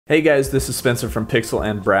Hey guys, this is Spencer from Pixel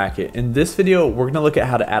and Bracket. In this video, we're going to look at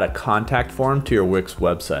how to add a contact form to your Wix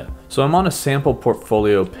website. So I'm on a sample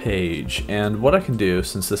portfolio page, and what I can do,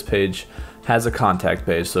 since this page has a contact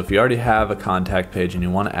page, so if you already have a contact page and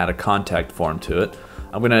you want to add a contact form to it,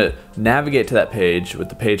 I'm going to navigate to that page with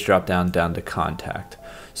the page drop down to contact.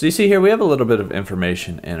 So you see here we have a little bit of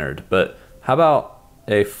information entered, but how about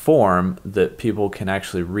a form that people can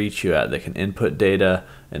actually reach you at? They can input data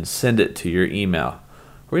and send it to your email.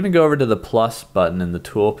 We're going to go over to the plus button in the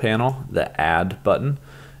tool panel, the add button,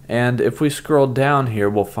 and if we scroll down here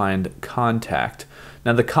we'll find contact.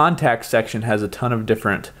 Now the contact section has a ton of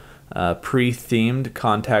different pre-themed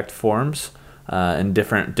contact forms and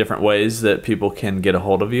different ways that people can get a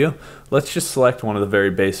hold of you. Let's just select one of the very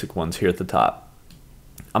basic ones here at the top.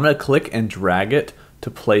 I'm going to click and drag it to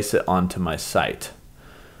place it onto my site.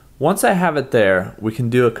 Once I have it there, we can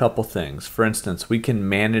do a couple things. For instance, we can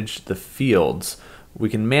manage the fields. We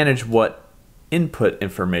can manage what input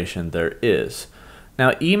information there is.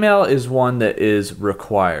 Now, email is one that is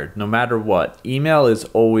required. No matter what, email is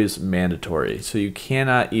always mandatory, so you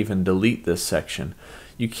cannot even delete this section.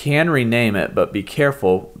 You can rename it, but be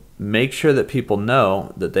careful. Make sure that people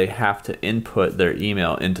know that they have to input their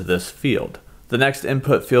email into this field. The next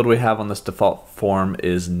input field we have on this default form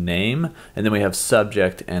is name, and then we have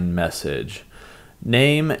subject and message.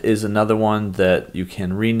 Name is another one that you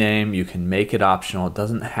can rename, you can make it optional, it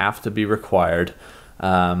doesn't have to be required.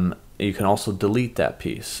 You can also delete that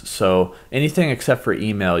piece. So anything except for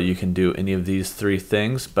email, you can do any of these three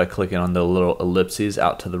things by clicking on the little ellipses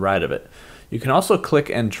out to the right of it. You can also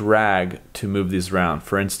click and drag to move these around.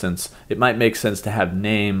 For instance, it might make sense to have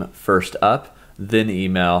name first up, then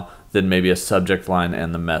email, then maybe a subject line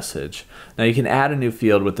and the message. Now you can add a new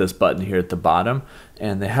field with this button here at the bottom,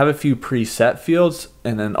 and they have a few preset fields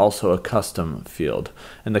and then also a custom field.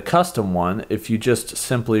 And the custom one, if you just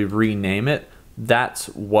simply rename it, that's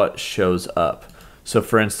what shows up. So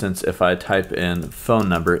for instance, if I type in phone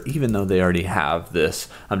number, even though they already have this,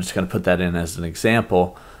 I'm just going to put that in as an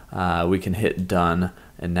example. We can hit done,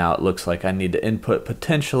 and now it looks like I need to input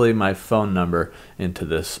potentially my phone number into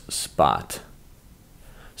this spot.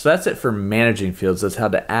 So that's it for managing fields. That's how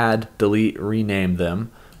to add, delete, rename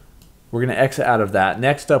them. We're going to exit out of that.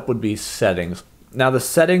 Next up would be settings. Now the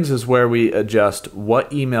settings is where we adjust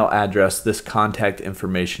what email address this contact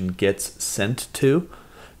information gets sent to.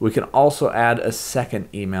 We can also add a second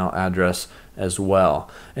email address as well.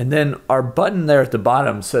 And then our button there at the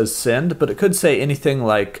bottom says send, but it could say anything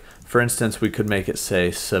like, for instance, we could make it say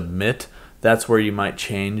submit. That's where you might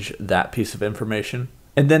change that piece of information.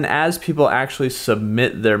 And then as people actually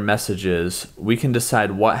submit their messages, we can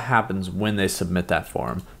decide what happens when they submit that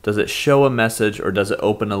form. Does it show a message or does it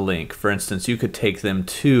open a link? For instance, you could take them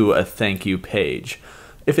to a thank you page.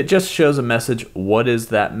 If it just shows a message, what is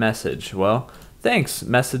that message? Well, thanks,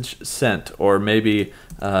 message sent, or maybe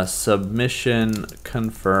submission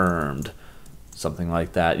confirmed. Something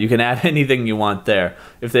like that. You can add anything you want there.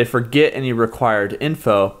 If they forget any required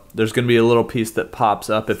info, there's going to be a little piece that pops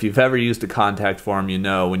up. If you've ever used a contact form, you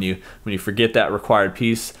know when you forget that required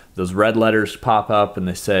piece, those red letters pop up and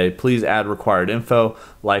they say, please add required info.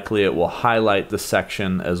 Likely it will highlight the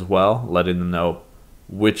section as well, letting them know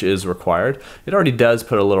which is required. It already does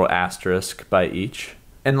put a little asterisk by each.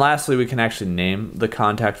 And lastly, we can actually name the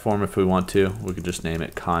contact form if we want to. We could just name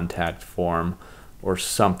it contact form or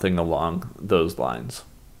something along those lines.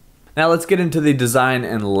 Now let's get into the design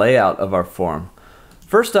and layout of our form.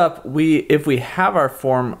 First up, if we have our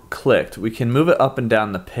form clicked, we can move it up and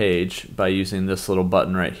down the page by using this little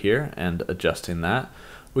button right here and adjusting that.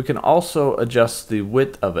 We can also adjust the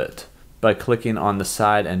width of it by clicking on the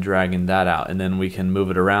side and dragging that out, and then we can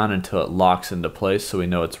move it around until it locks into place so we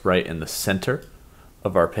know it's right in the center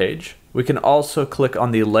of our page. We can also click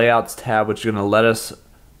on the layouts tab, which is going to let us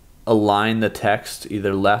align the text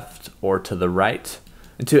either left or to the right.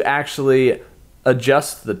 And to actually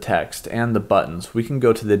adjust the text and the buttons, we can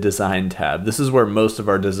go to the design tab. This is where most of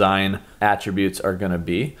our design attributes are going to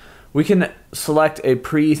be. We can select a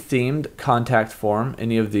pre-themed contact form,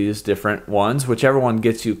 any of these different ones, whichever one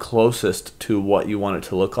gets you closest to what you want it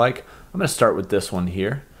to look like. I'm going to start with this one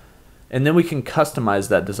here. And then we can customize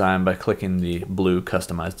that design by clicking the blue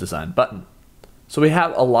Customize Design button. So we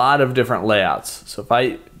have a lot of different layouts. So if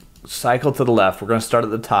I cycle to the left, we're going to start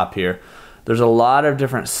at the top here. There's a lot of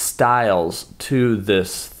different styles to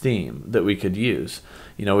this theme that we could use.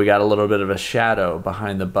 You know, we got a little bit of a shadow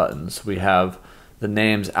behind the buttons. We have the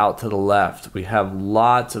names out to the left. We have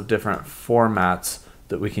lots of different formats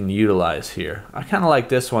that we can utilize here. I kind of like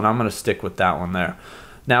this one. I'm going to stick with that one there.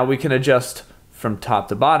 Now we can adjust from top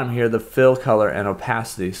to bottom here the fill color and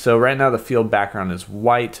opacity. So right now the field background is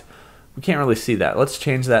white. We can't really see that. Let's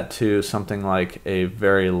change that to something like a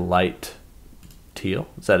very light teal.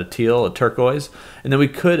 Is that a teal, a turquoise? And then we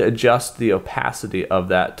could adjust the opacity of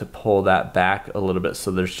that to pull that back a little bit so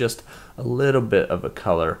there's just a little bit of a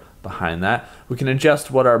color behind that. We can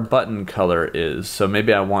adjust what our button color is. So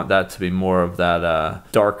maybe I want that to be more of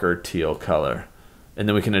that darker teal color. And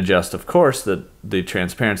then we can adjust, of course, the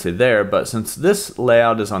transparency there, but since this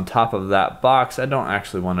layout is on top of that box, I don't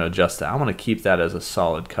actually want to adjust that. I want to keep that as a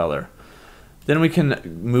solid color. Then we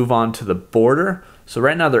can move on to the border. So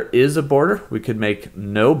right now there is a border. We could make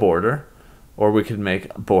no border, or we could make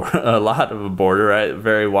a lot of a border, right?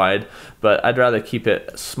 Very wide, but I'd rather keep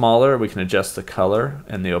it smaller. We can adjust the color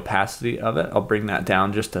and the opacity of it. I'll bring that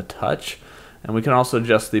down just a touch. And we can also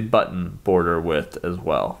adjust the button border width as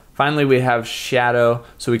well. Finally, we have shadow,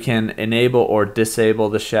 so we can enable or disable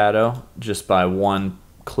the shadow just by one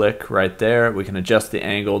click right there. We can adjust the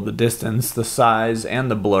angle, the distance, the size,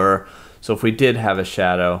 and the blur. So if we did have a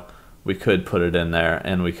shadow, we could put it in there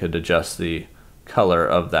and we could adjust the color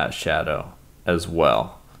of that shadow as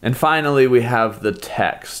well. And finally, we have the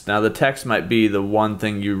text. Now the text might be the one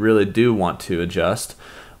thing you really do want to adjust.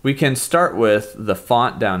 We can start with the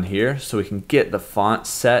font down here, so we can get the font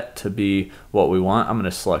set to be what we want. I'm going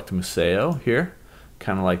to select Museo here,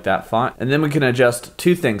 kind of like that font. And then we can adjust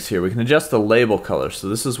two things here. We can adjust the label color. So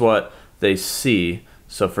this is what they see.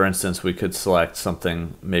 So for instance, we could select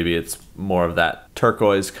something, maybe it's more of that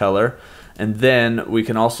turquoise color. And then we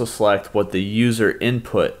can also select what the user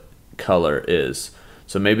input color is.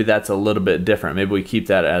 So maybe that's a little bit different. Maybe we keep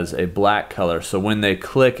that as a black color. So when they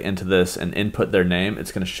click into this and input their name,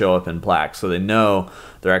 it's going to show up in black. So they know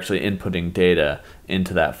they're actually inputting data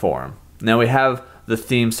into that form. Now we have the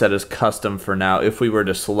theme set as custom for now. If we were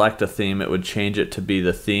to select a theme, it would change it to be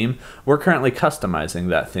the theme. We're currently customizing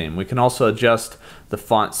that theme. We can also adjust the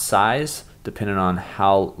font size depending on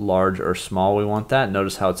how large or small we want that.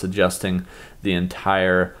 Notice how it's adjusting the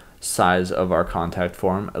entire size of our contact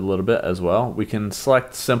form a little bit as well. We can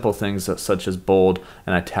select simple things such as bold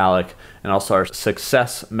and italic, and also our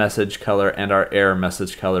success message color and our error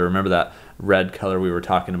message color. Remember that red color we were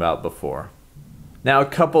talking about before. Now a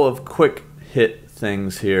couple of quick hit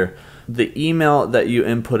things here. The email that you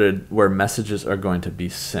inputted where messages are going to be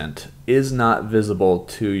sent is not visible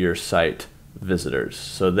to your site visitors.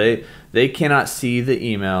 So they cannot see the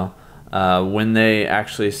email when they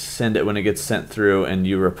actually send it, when it gets sent through and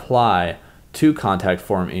you reply to contact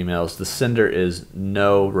form emails. The sender is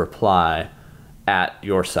no reply at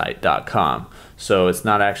yoursite.com. So it's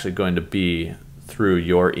not actually going to be through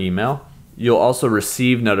your email. You'll also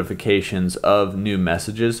receive notifications of new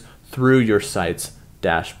messages through your site's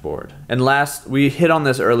dashboard. And last, we hit on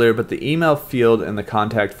this earlier, but the email field in the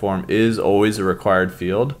contact form is always a required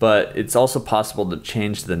field, but it's also possible to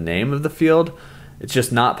change the name of the field. It's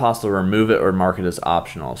just not possible to remove it or mark it as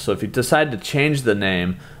optional. So if you decide to change the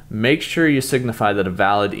name, make sure you signify that a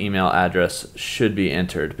valid email address should be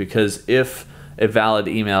entered, because if a valid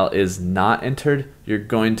email is not entered, you're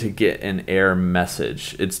going to get an error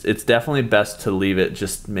message. It's definitely best to leave it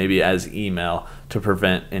just maybe as email to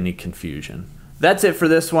prevent any confusion. That's it for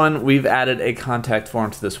this one. We've added a contact form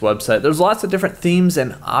to this website. There's lots of different themes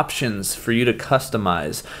and options for you to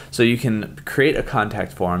customize, so you can create a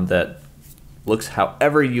contact form that looks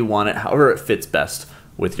however you want it, however it fits best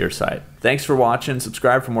with your site. Thanks for watching.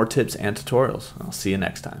 Subscribe for more tips and tutorials. I'll see you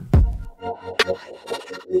next time.